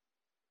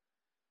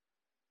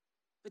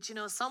 But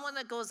someone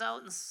that goes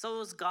out and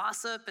sows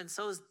gossip and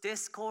sows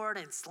discord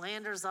and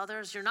slanders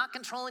others, you're not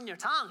controlling your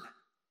tongue.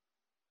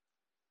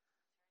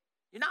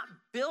 You're not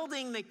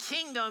building the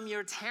kingdom,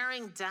 you're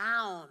tearing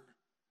down.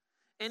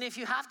 And if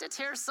you have to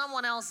tear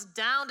someone else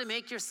down to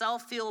make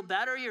yourself feel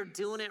better, you're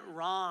doing it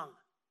wrong.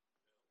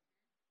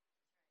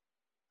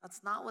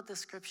 That's not what the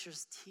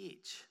scriptures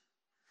teach.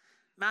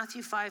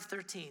 Matthew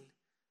 5:13.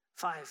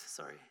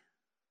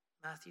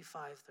 Matthew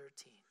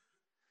 5:13.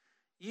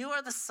 You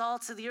are the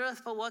salt of the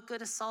earth, but what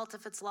good is salt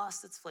if it's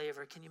lost its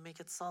flavor? Can you make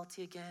it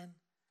salty again?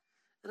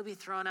 It'll be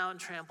thrown out and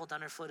trampled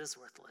underfoot as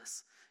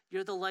worthless.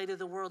 You're the light of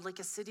the world, like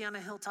a city on a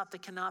hilltop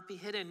that cannot be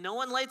hidden. No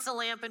one lights a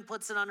lamp and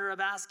puts it under a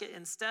basket.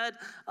 Instead,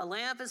 a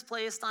lamp is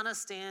placed on a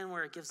stand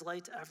where it gives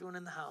light to everyone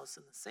in the house.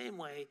 In the same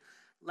way,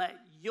 let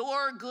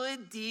your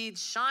good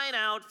deeds shine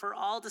out for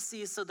all to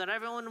see so that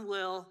everyone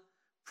will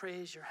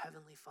praise your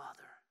heavenly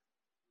Father.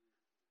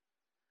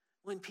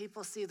 When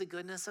people see the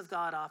goodness of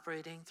God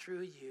operating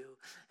through you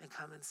and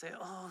come and say,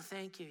 oh,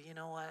 thank you. You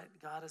know what?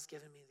 God has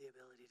given me the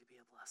ability to be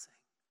a blessing.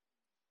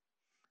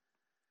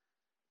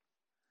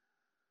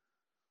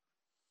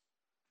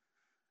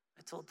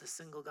 I told the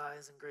single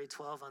guys in grade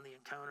 12 on the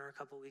encounter a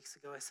couple weeks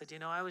ago, I said,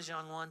 I was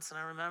young once, and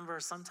I remember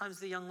sometimes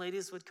the young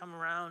ladies would come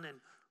around and,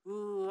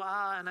 ooh,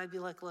 ah, and I'd be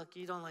like, look,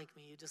 you don't like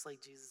me. You just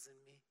like Jesus and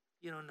me.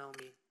 You don't know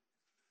me.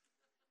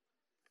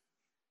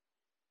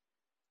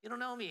 You don't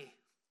know me.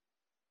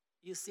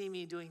 You see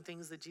me doing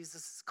things that Jesus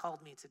has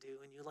called me to do,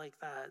 and you like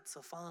that,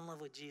 so fall in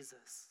love with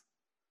Jesus.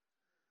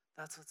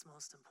 That's what's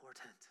most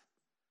important.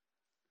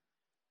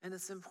 And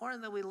it's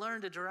important that we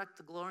learn to direct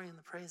the glory and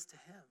the praise to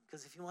him,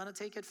 because if you want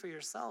to take it for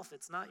yourself,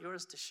 it's not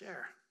yours to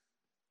share.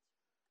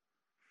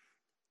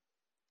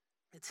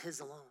 It's his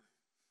alone.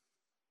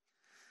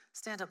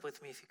 Stand up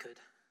with me if you could.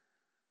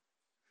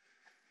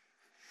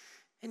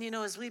 And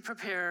as we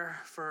prepare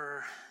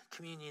for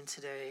communion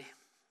today,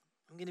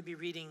 I'm going to be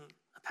reading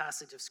a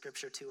passage of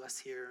scripture to us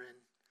here. And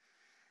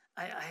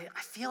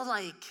I feel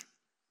like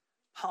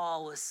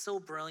Paul was so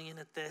brilliant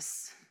at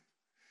this.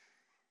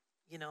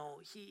 He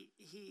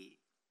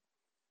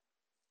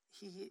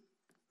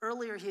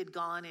earlier he had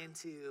gone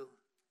into,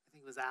 I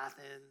think it was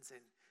Athens,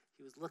 and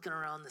he was looking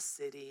around the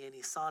city and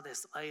he saw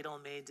this idol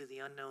made to the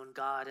unknown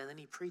God. And then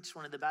he preached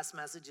one of the best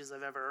messages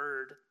I've ever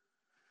heard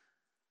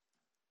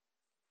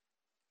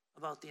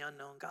about the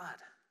unknown God.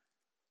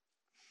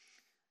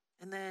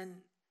 And then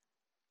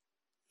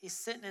he's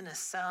sitting in a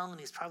cell and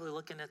he's probably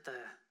looking at the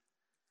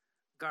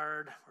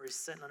guard, or he's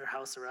sitting under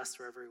house arrest,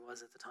 wherever he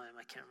was at the time.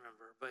 I can't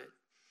remember. But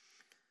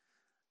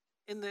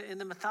in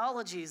the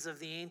mythologies of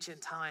the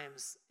ancient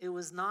times, it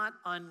was not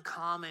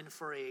uncommon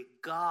for a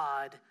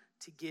god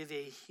to give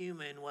a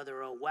human,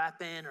 whether a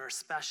weapon or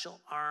special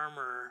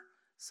armor,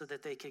 so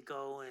that they could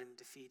go and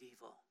defeat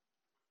evil.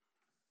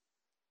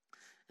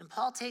 And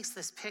Paul takes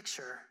this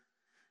picture,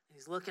 and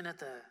he's looking at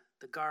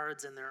the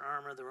guards in their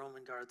armor, the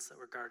Roman guards that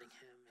were guarding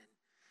him,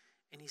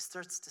 and he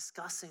starts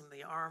discussing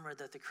the armor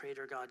that the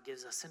Creator God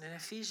gives us. And in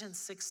Ephesians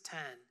 6:10-20,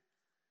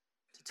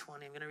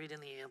 I'm going to read in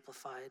the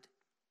Amplified.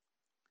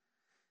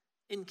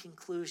 In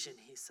conclusion,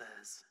 he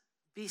says,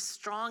 be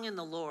strong in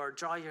the Lord,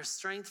 draw your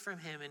strength from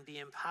him, and be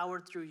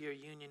empowered through your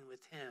union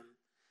with him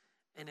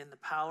and in the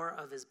power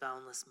of his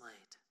boundless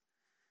might.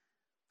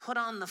 Put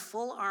on the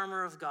full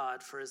armor of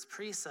God, for his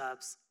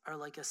precepts are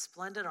like a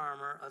splendid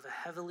armor of a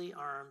heavily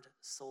armed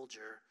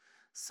soldier,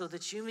 so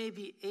that you may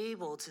be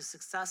able to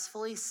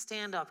successfully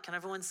stand up. Can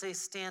everyone say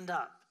stand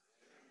up?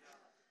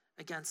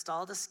 Against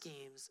all the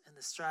schemes and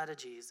the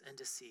strategies and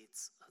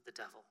deceits of the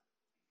devil.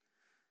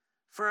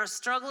 For our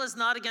struggle is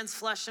not against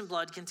flesh and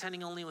blood,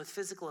 contending only with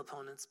physical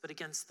opponents, but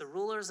against the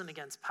rulers and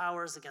against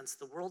powers, against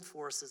the world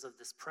forces of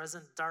this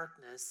present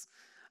darkness,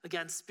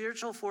 against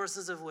spiritual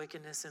forces of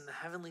wickedness in the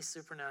heavenly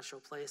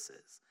supernatural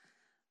places.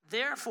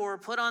 Therefore,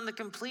 put on the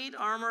complete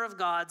armor of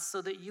God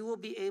so that you will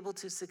be able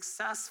to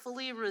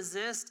successfully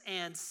resist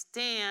and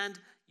stand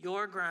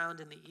your ground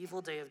in the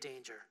evil day of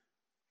danger.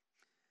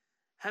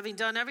 Having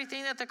done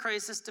everything that the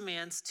crisis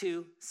demands,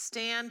 to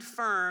stand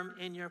firm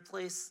in your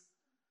place,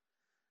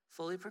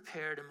 fully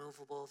prepared,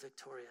 immovable,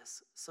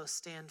 victorious. So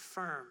stand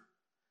firm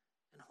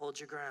and hold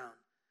your ground,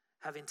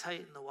 having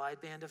tightened the wide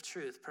band of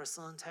truth,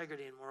 personal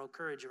integrity, and moral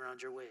courage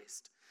around your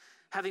waist.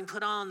 Having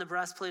put on the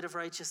breastplate of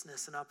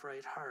righteousness and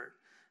upright heart.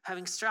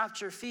 Having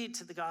strapped your feet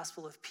to the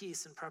gospel of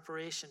peace in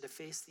preparation to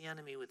face the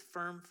enemy with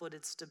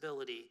firm-footed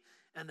stability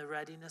and the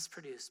readiness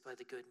produced by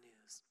the good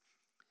news.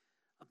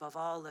 Above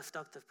all, lift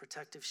up the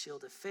protective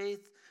shield of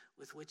faith,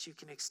 with which you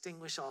can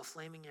extinguish all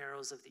flaming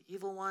arrows of the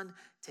evil one.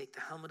 Take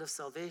the helmet of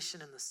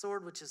salvation and the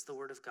sword, which is the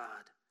word of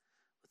God.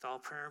 With all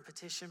prayer and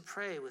petition,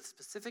 pray with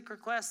specific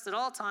requests at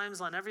all times,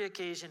 on every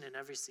occasion, in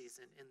every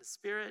season, in the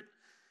Spirit.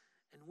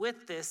 And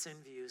with this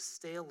in view,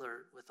 stay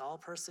alert with all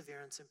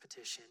perseverance and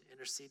petition,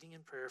 interceding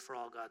in prayer for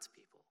all God's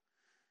people.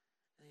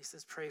 And he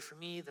says, pray for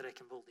me that I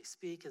can boldly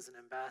speak as an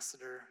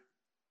ambassador.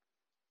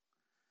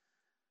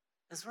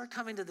 As we're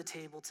coming to the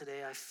table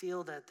today, I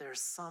feel that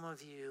there's some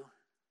of you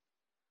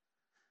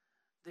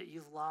that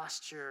you've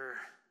lost your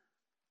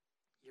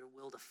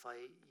will to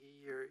fight.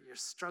 You're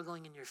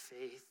struggling in your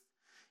faith.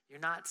 You're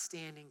not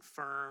standing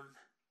firm.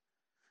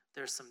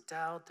 There's some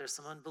doubt. There's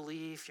some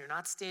unbelief. You're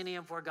not standing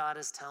up where God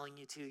is telling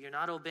you to. You're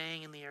not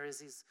obeying in the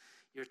areas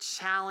you're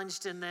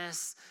challenged in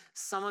this.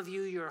 Some of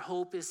you, your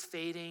hope is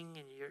fading,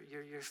 and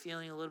you're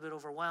feeling a little bit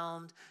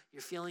overwhelmed.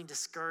 You're feeling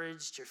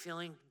discouraged. You're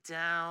feeling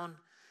down.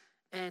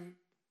 And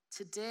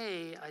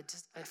today,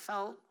 I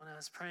felt when I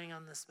was praying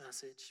on this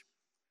message,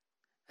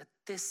 at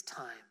this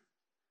time,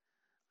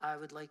 I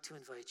would like to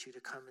invite you to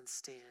come and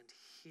stand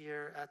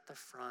here at the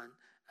front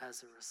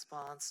as a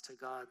response to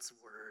God's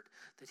word,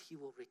 that he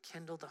will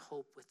rekindle the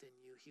hope within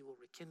you. He will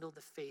rekindle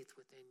the faith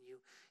within you.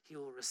 He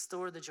will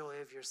restore the joy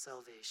of your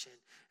salvation,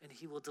 and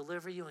he will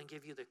deliver you and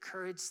give you the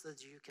courage so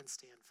that you can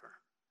stand firm.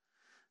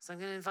 So I'm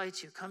going to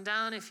invite you, come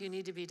down if you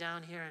need to be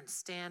down here and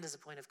stand as a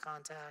point of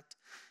contact.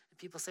 And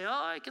people say,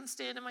 oh, I can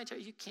stand in my chair.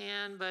 You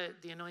can, but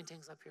the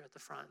anointing's up here at the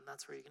front, and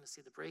that's where you're going to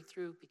see the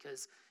breakthrough,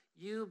 because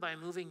you, by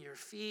moving your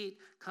feet,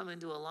 come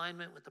into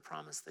alignment with the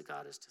promise that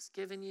God has just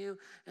given you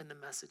and the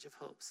message of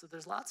hope. So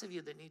there's lots of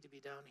you that need to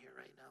be down here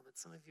right now, but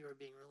some of you are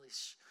being really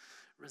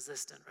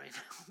resistant right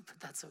now, but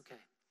that's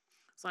okay.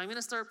 So I'm going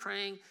to start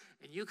praying,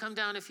 and you come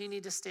down if you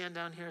need to stand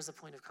down here as a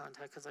point of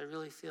contact, because I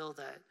really feel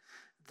that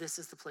this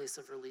is the place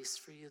of release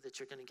for you, that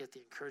you're going to get the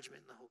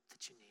encouragement and the hope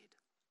that you need.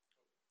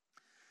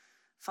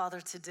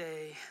 Father,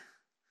 today,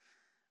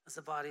 as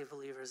a body of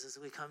believers, as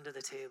we come to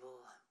the table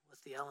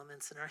with the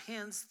elements in our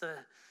hands,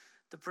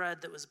 the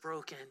bread that was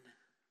broken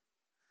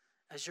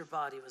as your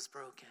body was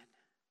broken.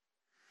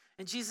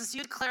 And Jesus,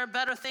 you declare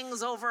better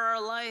things over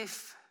our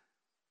life.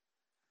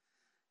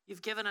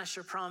 You've given us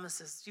your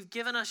promises. You've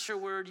given us your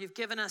word. You've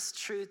given us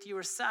truth. You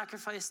were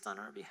sacrificed on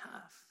our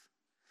behalf.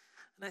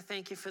 And I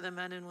thank you for the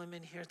men and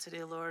women here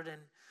today, Lord. And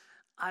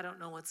I don't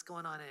know what's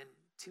going on in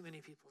too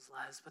many people's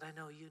lives, but I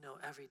know you know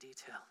every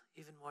detail,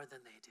 even more than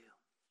they do.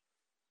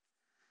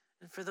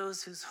 And for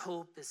those whose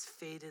hope is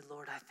faded,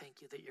 Lord, I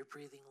thank you that you're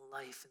breathing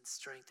life and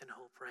strength and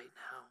hope right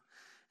now.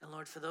 And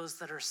Lord, for those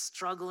that are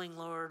struggling,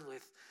 Lord,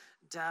 with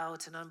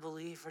doubt and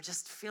unbelief, or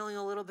just feeling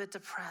a little bit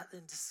depressed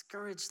and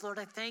discouraged, Lord,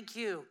 I thank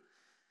you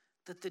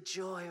that the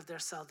joy of their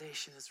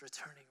salvation is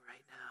returning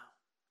right now.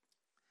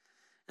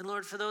 And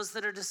Lord, for those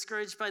that are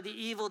discouraged by the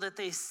evil that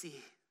they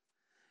see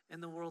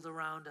in the world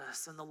around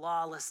us and the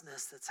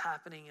lawlessness that's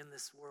happening in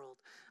this world,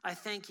 I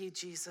thank you,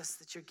 Jesus,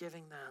 that you're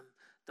giving them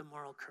the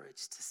moral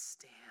courage to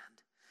stand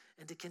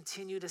and to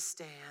continue to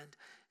stand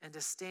and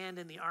to stand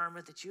in the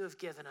armor that you have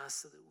given us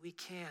so that we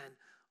can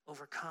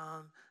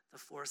overcome the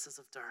forces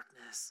of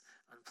darkness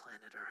on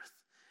planet Earth.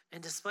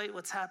 And despite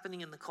what's happening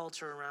in the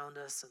culture around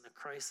us and the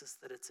crisis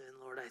that it's in,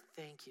 Lord, I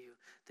thank you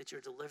that you're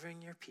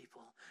delivering your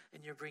people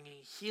and you're bringing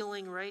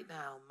healing right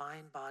now,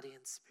 mind, body,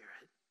 and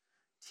spirit,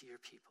 to your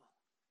people.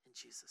 In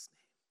Jesus'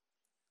 name.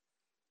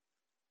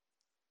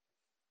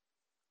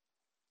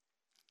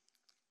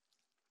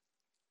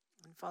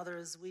 And Father,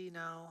 as we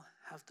now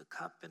have the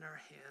cup in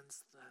our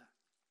hands,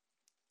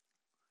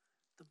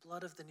 the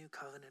blood of the new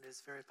covenant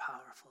is very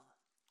powerful.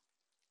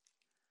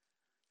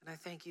 And I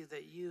thank you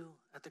that you,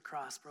 at the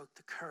cross, broke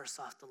the curse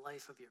off the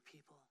life of your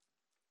people.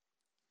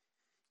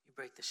 You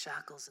break the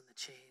shackles and the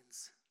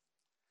chains.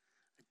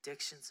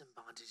 Addictions and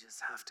bondages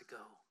have to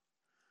go.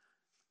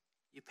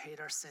 You paid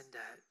our sin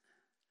debt,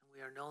 and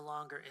we are no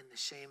longer in the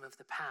shame of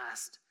the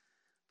past,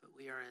 but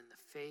we are in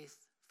the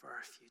faith for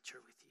our future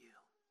with you.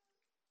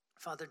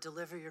 Father,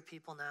 deliver your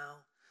people now.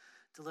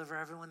 Deliver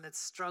everyone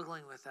that's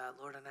struggling with that,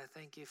 Lord, and I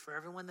thank you for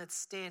everyone that's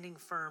standing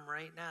firm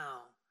right now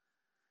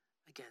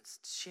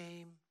against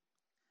shame,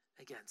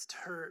 against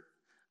hurt,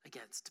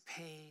 against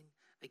pain,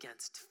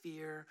 against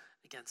fear,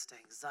 against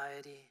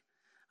anxiety.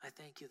 I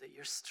thank you that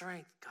your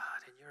strength,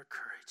 God, and your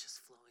courage is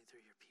flowing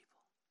through your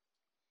people.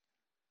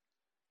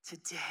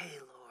 Today,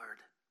 Lord,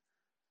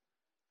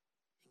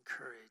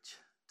 encourage,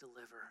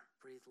 deliver,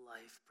 breathe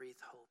life,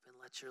 breathe hope, and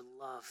let your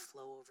love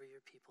flow over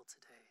your people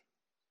today.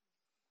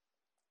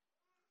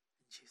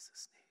 In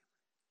Jesus' name.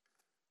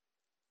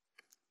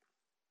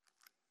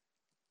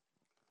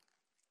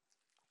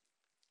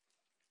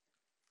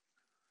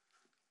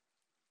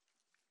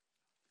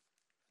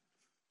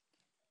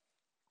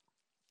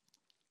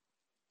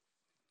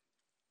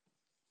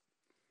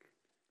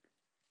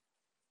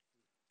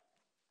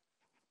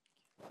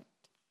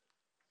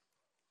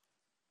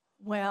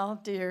 Well,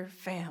 dear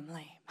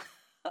family,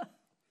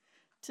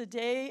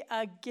 today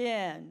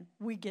again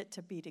we get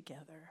to be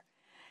together.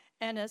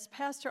 And as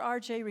Pastor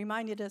RJ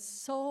reminded us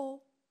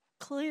so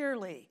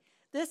clearly,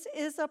 this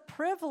is a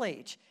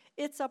privilege.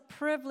 It's a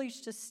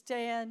privilege to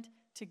stand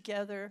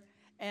together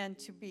and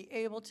to be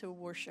able to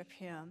worship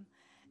him.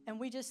 And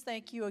we just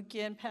thank you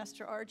again,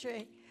 Pastor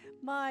RJ.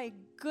 My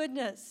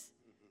goodness,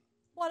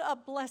 what a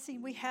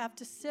blessing we have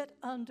to sit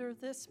under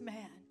this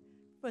man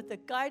with the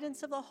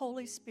guidance of the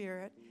Holy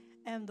Spirit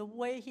and the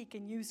way he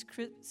can use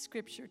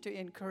Scripture to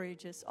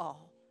encourage us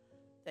all.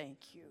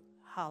 Thank you.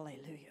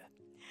 Hallelujah.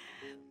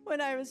 When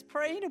I was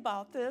praying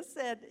about this,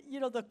 and,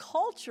 the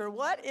culture,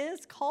 what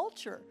is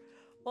culture?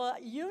 Well,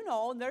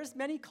 there's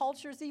many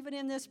cultures even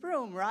in this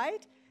room,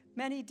 right?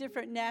 Many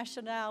different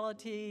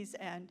nationalities,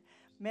 and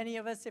many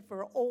of us, if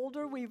we're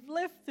older, we've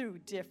lived through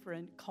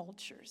different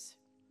cultures.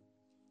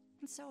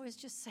 And so I was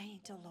just saying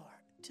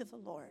to the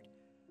Lord,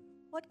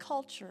 what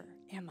culture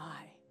am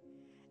I?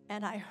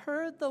 And I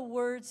heard the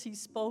words he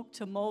spoke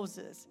to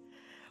Moses.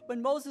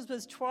 When Moses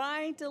was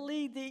trying to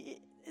lead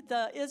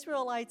the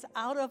Israelites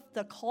out of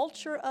the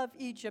culture of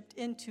Egypt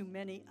into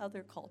many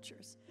other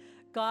cultures,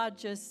 God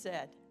just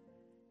said,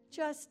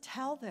 just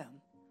tell them,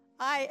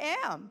 I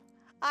am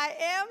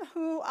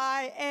who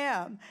I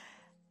am.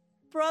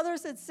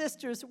 Brothers and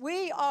sisters,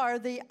 we are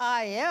the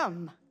I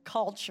am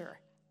culture.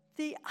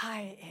 The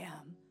I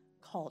am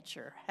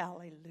culture.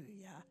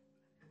 Hallelujah.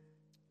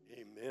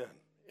 Amen.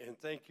 And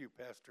thank you,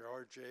 Pastor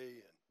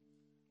RJ,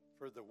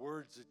 for the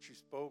words that you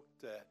spoke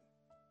that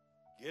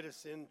get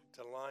us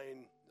into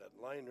line, that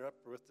line up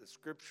with the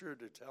Scripture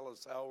to tell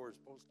us how we're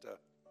supposed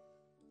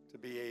to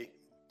behave.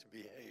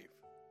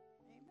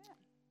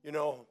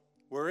 Amen.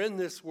 We're in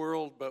this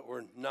world, but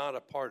we're not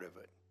a part of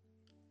it.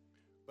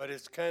 But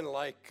it's kind of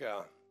like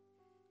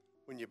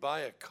when you buy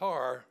a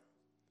car,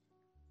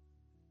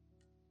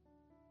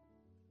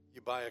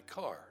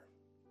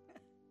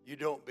 You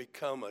don't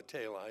become a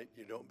taillight.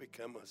 You don't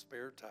become a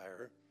spare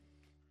tire.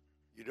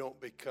 You don't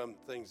become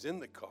things in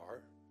the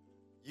car.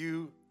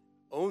 You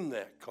own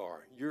that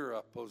car. You're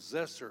a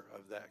possessor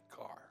of that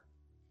car.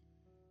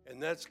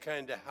 And that's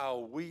kind of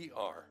how we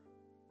are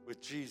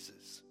with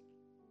Jesus.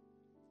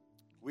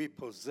 We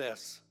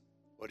possess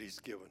what he's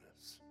given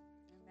us.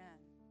 Amen.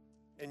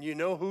 And you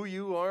know who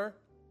you are?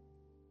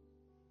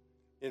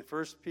 In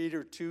 1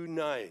 Peter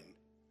 2:9,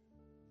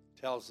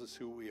 tells us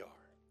who we are.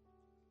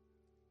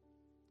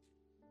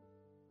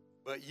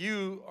 But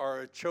you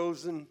are a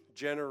chosen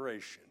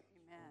generation,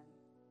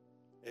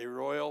 Amen. a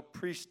royal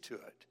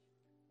priesthood,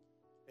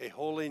 a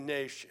holy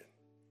nation,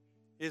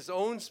 his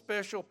own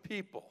special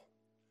people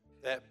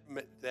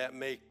that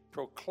may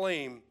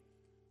proclaim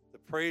the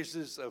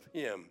praises of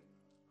him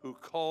who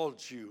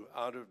called you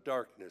out of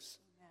darkness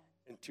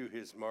into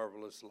his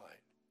marvelous light,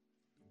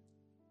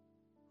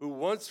 who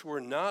once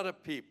were not a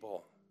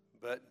people,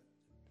 but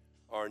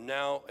are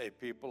now a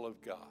people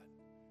of God,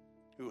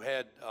 who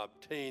had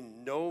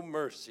obtained no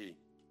mercy,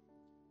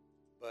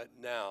 but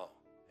now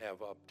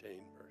have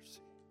obtained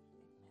mercy.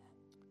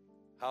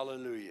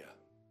 Hallelujah.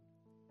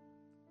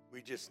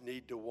 We just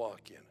need to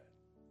walk in it.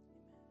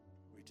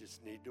 We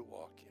just need to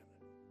walk in it.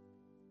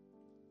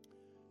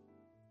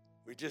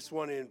 We just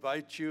want to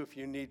invite you, if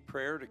you need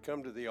prayer, to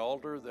come to the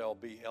altar. There'll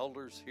be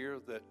elders here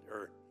that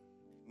are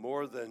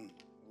more than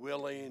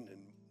willing and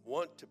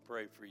want to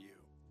pray for you.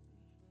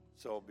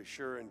 So be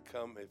sure and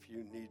come if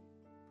you need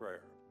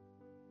prayer.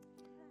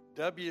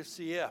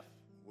 WCF,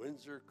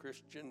 Windsor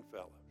Christian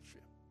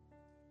Fellowship.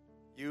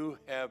 You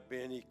have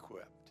been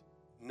equipped.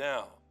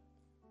 Now,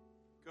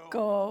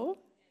 Go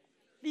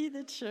be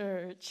the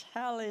church.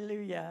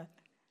 Hallelujah.